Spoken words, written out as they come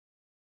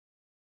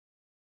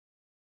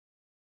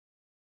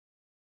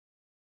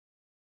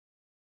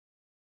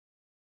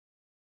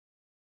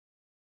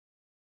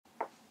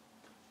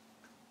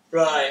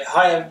Right,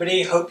 hi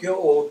everybody, hope you're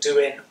all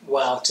doing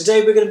well.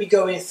 Today we're going to be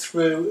going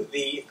through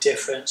the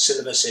different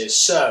syllabuses.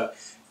 So,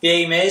 the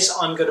aim is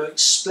I'm going to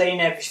explain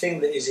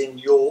everything that is in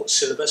your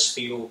syllabus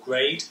for your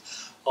grade.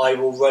 I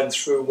will run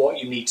through what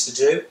you need to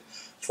do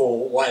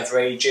for whatever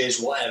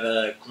ages,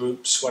 whatever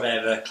groups,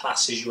 whatever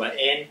classes you are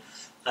in,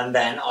 and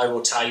then I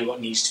will tell you what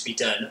needs to be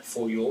done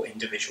for your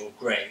individual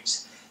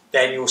grades.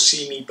 Then you'll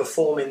see me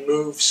performing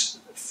moves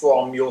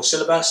from your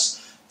syllabus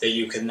that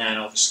you can then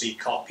obviously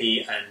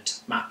copy and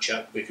match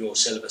up with your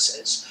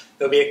syllabuses.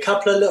 There'll be a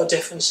couple of little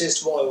differences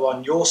to what are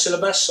on your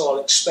syllabus, so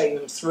I'll explain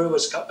them through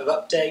as a couple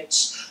of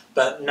updates,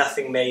 but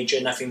nothing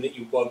major, nothing that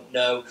you won't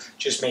know,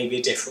 just maybe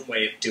a different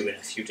way of doing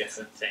a few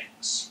different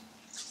things.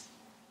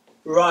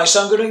 Right,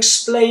 so I'm going to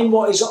explain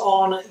what is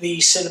on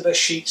the syllabus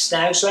sheets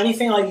now. So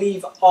anything I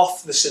leave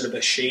off the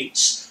syllabus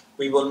sheets,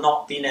 we will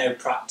not be now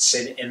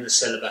practicing in the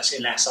syllabus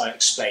unless I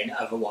explain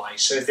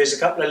otherwise. So if there's a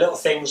couple of little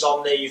things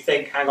on there you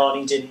think, hang on,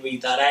 he didn't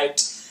read that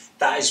out,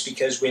 that is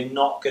because we're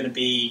not going to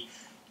be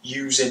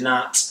using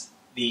that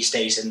these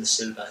days in the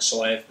syllabus.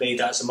 So I've made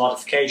that as a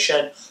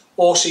modification.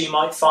 Also, you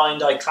might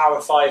find I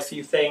clarify a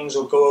few things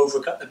or go over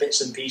a couple of bits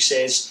and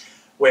pieces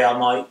where I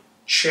might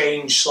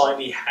change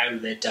slightly how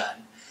they're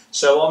done.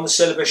 So on the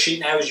syllabus sheet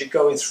now, as you're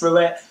going through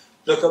it,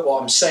 look at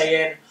what I'm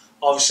saying.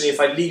 Obviously,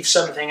 if I leave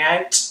something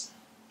out,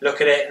 look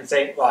at it and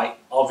think, right,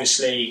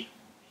 obviously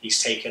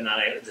he's taken that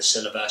out of the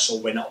syllabus, or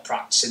we're not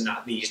practicing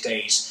that these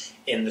days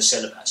in the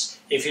syllabus.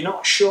 If you're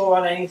not sure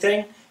on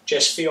anything,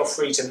 just feel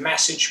free to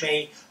message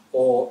me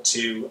or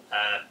to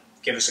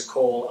give us a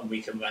call and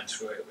we can run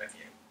through it with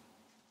you.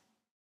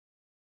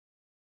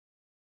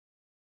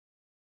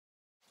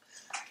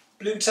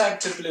 Blue tag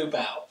to blue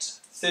belt,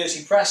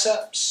 30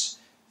 press-ups,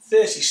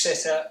 30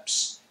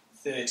 sit-ups,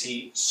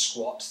 30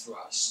 squat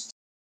thrusts.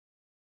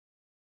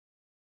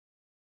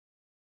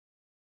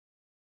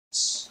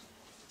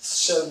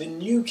 So the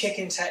new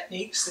kicking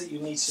techniques that you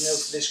need to know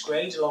for this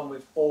grade, along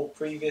with all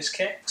previous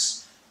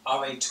kicks,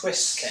 are a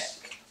twist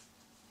kick,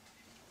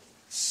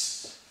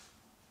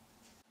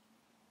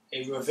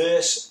 a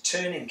reverse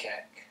turning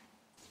kick,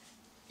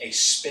 a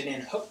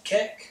spinning hook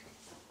kick,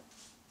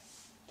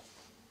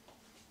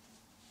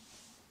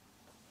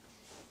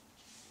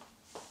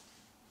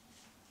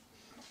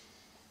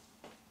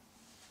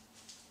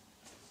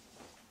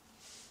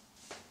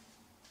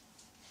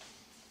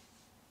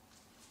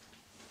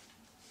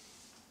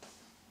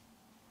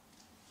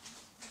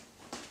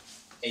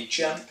 a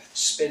jump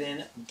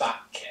spinning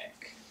back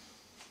kick,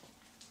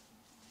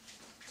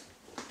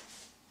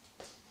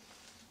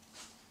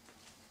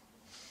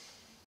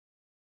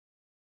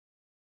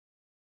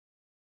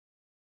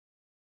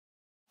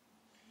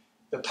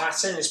 the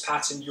pattern is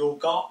pattern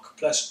Yorgok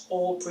plus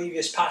all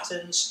previous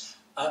patterns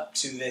up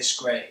to this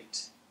grade.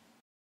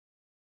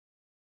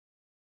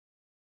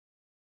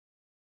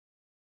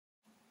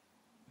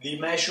 The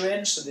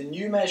measuring, so the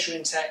new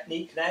measuring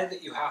technique now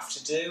that you have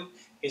to do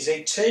is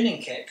a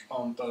turning kick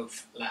on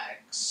both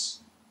legs.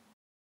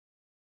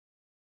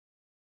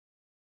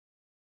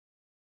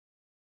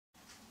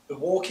 The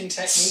walking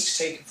techniques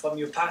taken from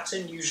your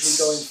pattern, usually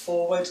going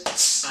forward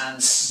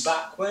and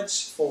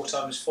backwards, 4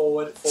 times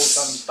forward, 4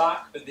 times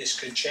back, but this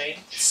could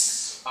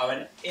change, are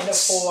an inner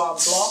forearm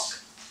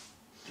block,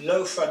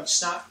 low front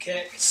snap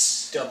kick,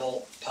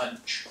 double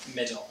punch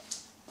middle.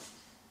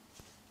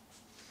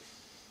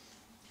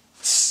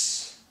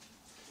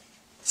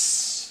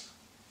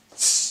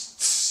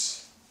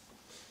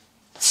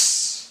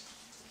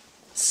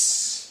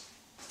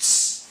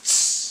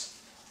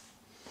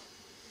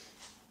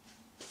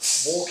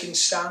 Walking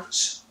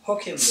stance,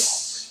 hooking block.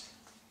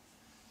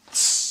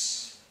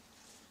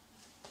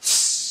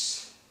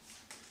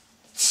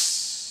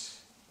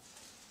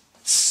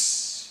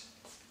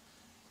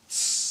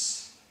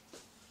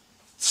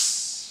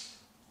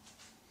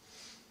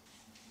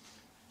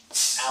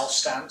 L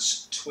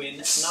stance, twin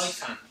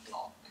knife hand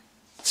block.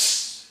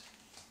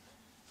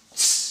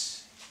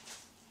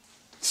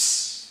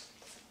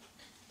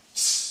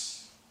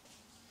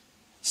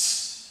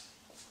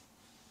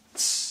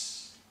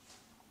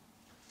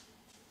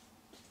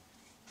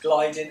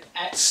 Gliding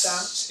X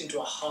stance into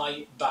a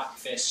high back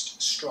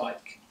fist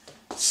strike.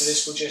 So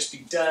this will just be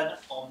done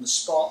on the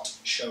spot,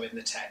 showing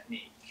the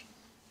technique.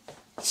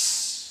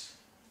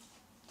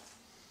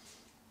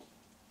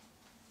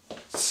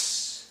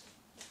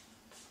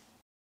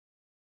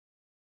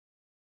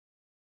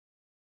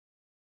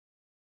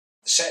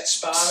 Set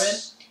sparring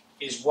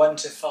is 1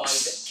 to 5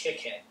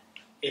 kicking.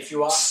 If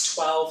you are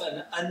 12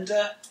 and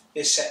under,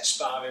 this set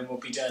sparring will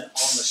be done on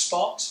the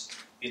spot,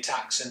 the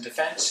attacks and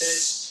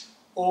defences.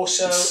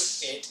 Also,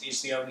 it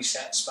is the only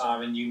set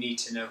sparring you need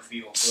to know for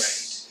your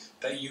grade,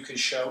 but you can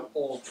show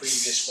all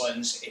previous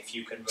ones if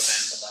you can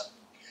remember them.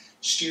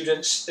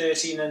 Students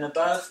 13 and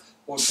above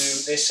will do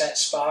this set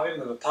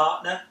sparring with a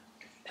partner.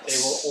 They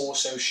will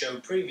also show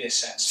previous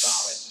set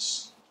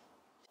sparrings.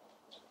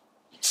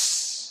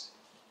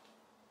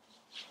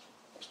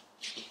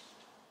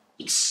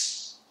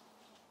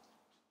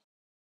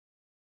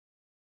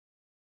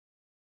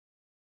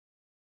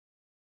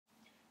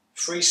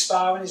 Free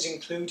sparring is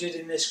included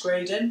in this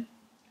grading.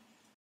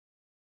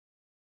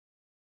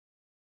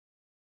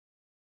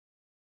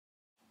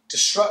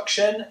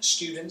 Destruction,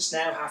 students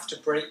now have to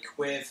break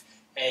with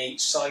a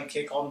side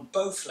kick on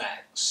both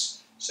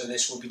legs. So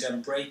this will be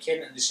done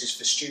breaking, and this is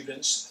for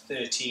students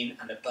 13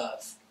 and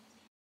above.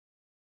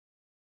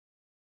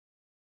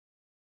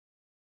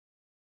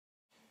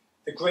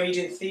 The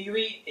grading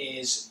theory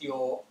is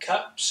your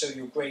cup, so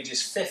your grade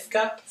is 5th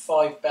cup,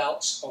 5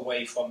 belts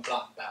away from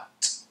black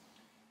belt.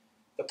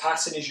 The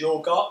pattern is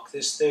Yorgok,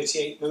 there's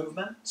 38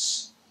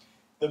 movements.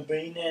 The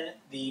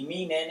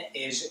meaning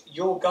is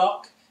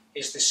Yorgok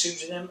is the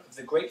pseudonym of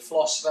the great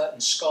philosopher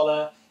and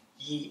scholar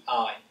Yi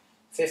Ai,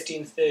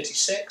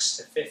 1536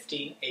 to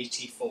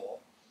 1584,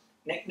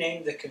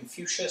 nicknamed the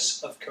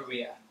Confucius of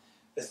Korea.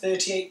 The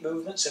 38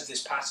 movements of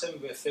this pattern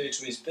refer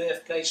to his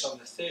birthplace on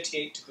the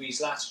 38 degrees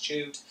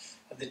latitude,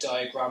 and the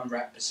diagram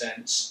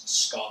represents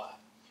scholar.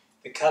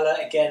 The colour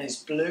again is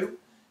blue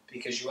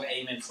because you are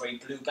aiming for a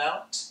blue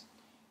belt,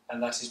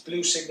 and that is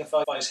blue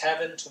signifies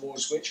heaven,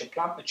 towards which a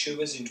plant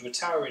matures into a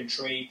towering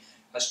tree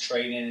as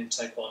training in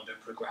Taekwondo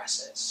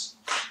progresses.